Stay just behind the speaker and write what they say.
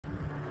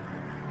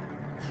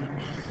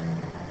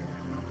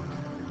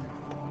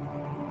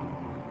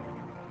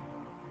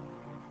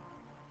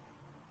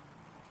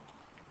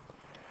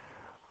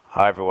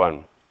Hi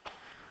everyone.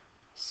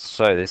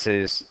 So this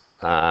is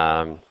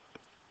exercise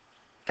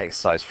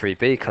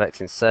 3B,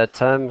 collecting surd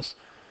terms.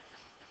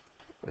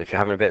 If you're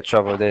having a bit of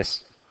trouble with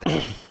this,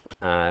 it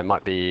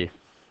might be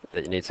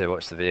that you need to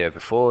watch the video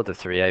before, the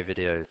 3A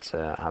video,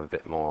 to have a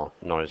bit more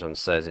knowledge on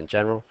surds in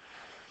general.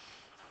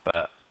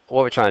 But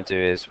what we're trying to do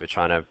is we're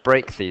trying to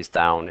break these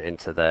down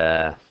into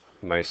their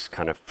most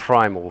kind of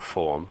primal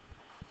form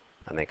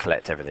and then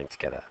collect everything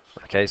together.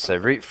 Okay, so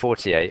root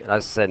 48, as I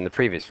said in the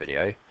previous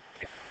video,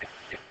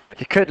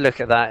 you could look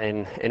at that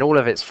in all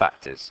of its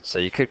factors. So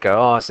you could go,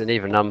 oh, it's an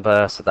even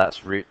number, so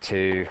that's root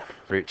 2,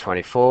 root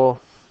 24.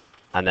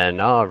 And then,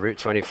 root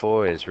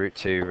 24 is root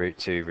 2, root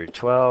 2, root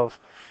 12.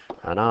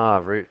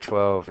 And root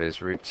 12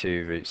 is root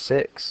 2, root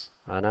 6.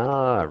 And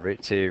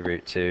root 2,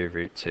 root 2,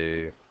 root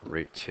 2,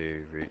 root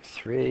 2, root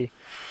 3.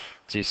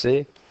 Do you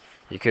see?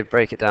 You could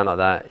break it down like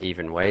that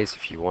even ways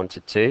if you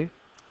wanted to.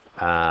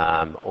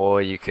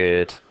 Or you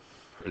could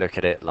look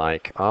at it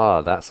like,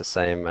 that's the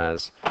same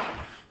as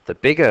the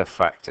bigger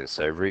factors,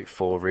 so root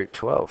 4, root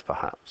 12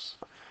 perhaps,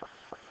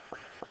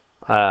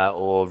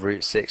 or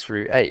root 6,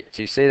 root 8.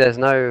 Do you see there's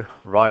no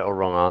right or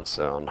wrong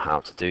answer on how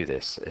to do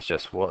this? It's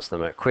just what's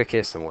the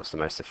quickest and what's the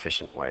most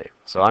efficient way.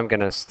 So I'm going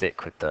to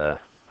stick with the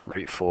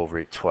root 4,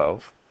 root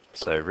 12.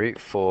 So root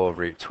 4,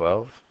 root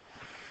 12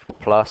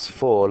 plus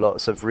 4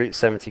 lots of root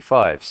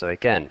 75. So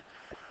again,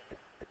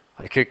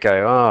 I could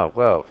go,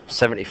 well,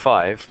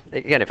 75.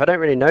 Again, if I don't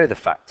really know the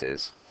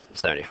factors,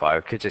 75,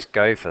 I could just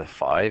go for the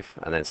 5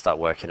 and then start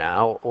working it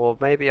out. Or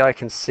maybe I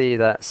can see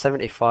that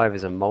 75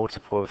 is a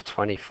multiple of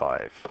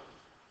 25.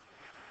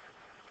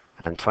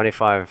 And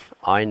 25,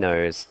 I know,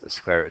 is the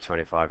square root of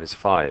 25 is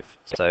 5.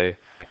 So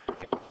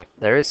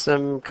there is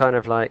some kind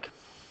of like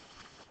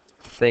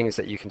things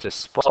that you can just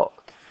spot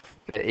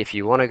if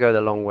you want to go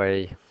the long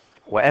way,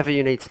 whatever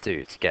you need to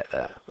do to get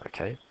there.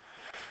 Okay.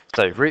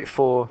 So root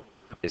 4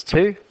 is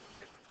 2.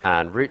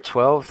 And root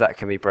 12, that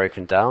can be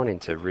broken down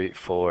into root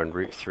 4 and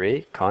root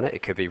 3, can't it?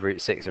 It could be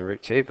root 6 and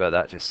root 2, but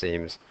that just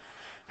seems,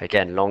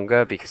 again,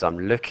 longer because I'm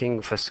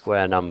looking for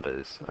square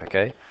numbers,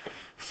 okay?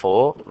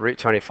 4, root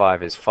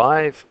 25 is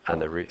 5,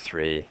 and the root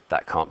 3,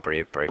 that can't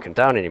be broken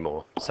down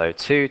anymore. So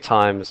 2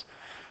 times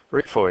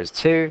root 4 is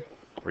 2,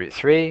 root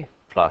 3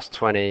 plus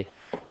 20,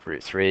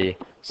 root 3,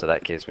 so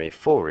that gives me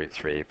 4 root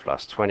 3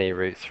 plus 20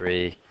 root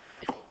 3,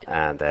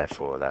 and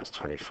therefore that's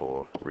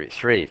 24 root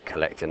 3,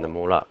 collecting them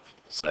all up.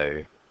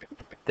 So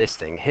this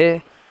thing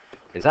here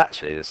is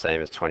actually the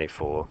same as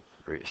 24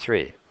 root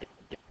 3.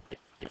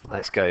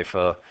 Let's go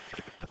for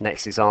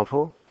next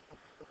example.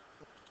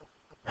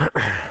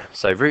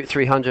 So root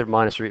 300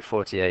 minus root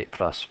 48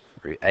 plus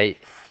root 8.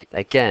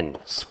 Again,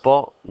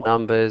 spot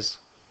numbers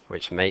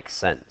which make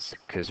sense,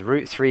 because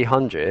root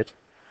 300,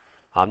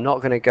 I'm not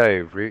going to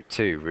go root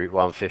 2, root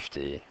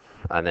 150,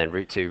 and then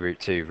root 2,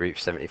 root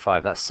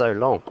 75. That's so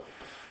long.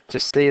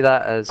 Just see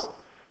that as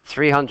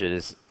 300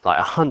 is like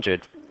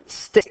 100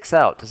 sticks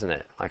out, doesn't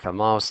it? Like a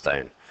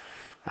milestone.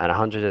 And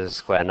 100 is a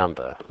square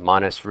number.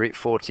 Minus root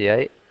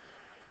 48.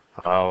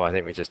 Oh, I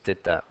think we just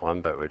did that one,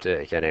 but we'll do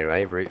it again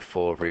anyway. Root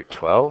 4, root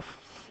 12.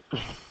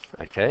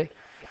 Okay.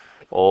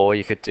 Or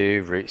you could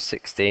do root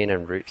 16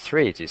 and root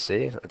 3. Do you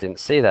see? I didn't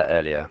see that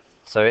earlier.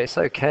 So it's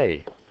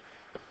okay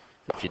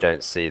if you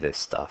don't see this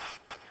stuff.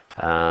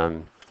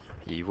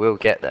 You will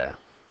get there.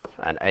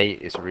 And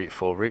 8 is root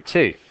 4, root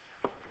 2.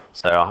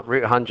 So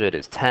root 100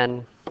 is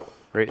 10.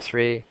 Root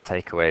 3,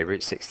 take away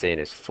root 16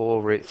 is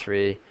 4 root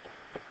 3,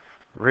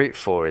 root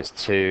 4 is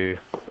 2,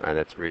 and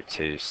the root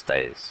 2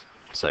 stays.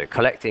 So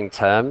collecting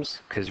terms,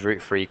 because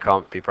root 3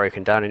 can't be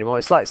broken down anymore,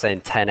 it's like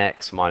saying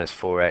 10x minus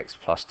 4x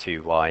plus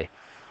 2y.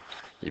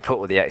 You put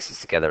all the x's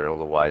together and all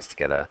the y's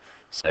together.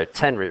 So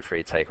 10 root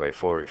 3 take away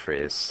 4 root 3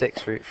 is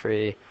 6 root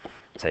 3,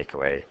 take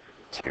away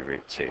 2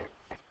 root 2.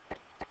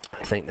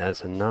 I think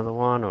there's another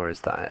one, or is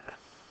that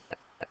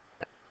it?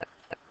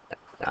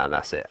 And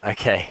that's it.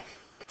 Okay,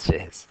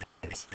 cheers.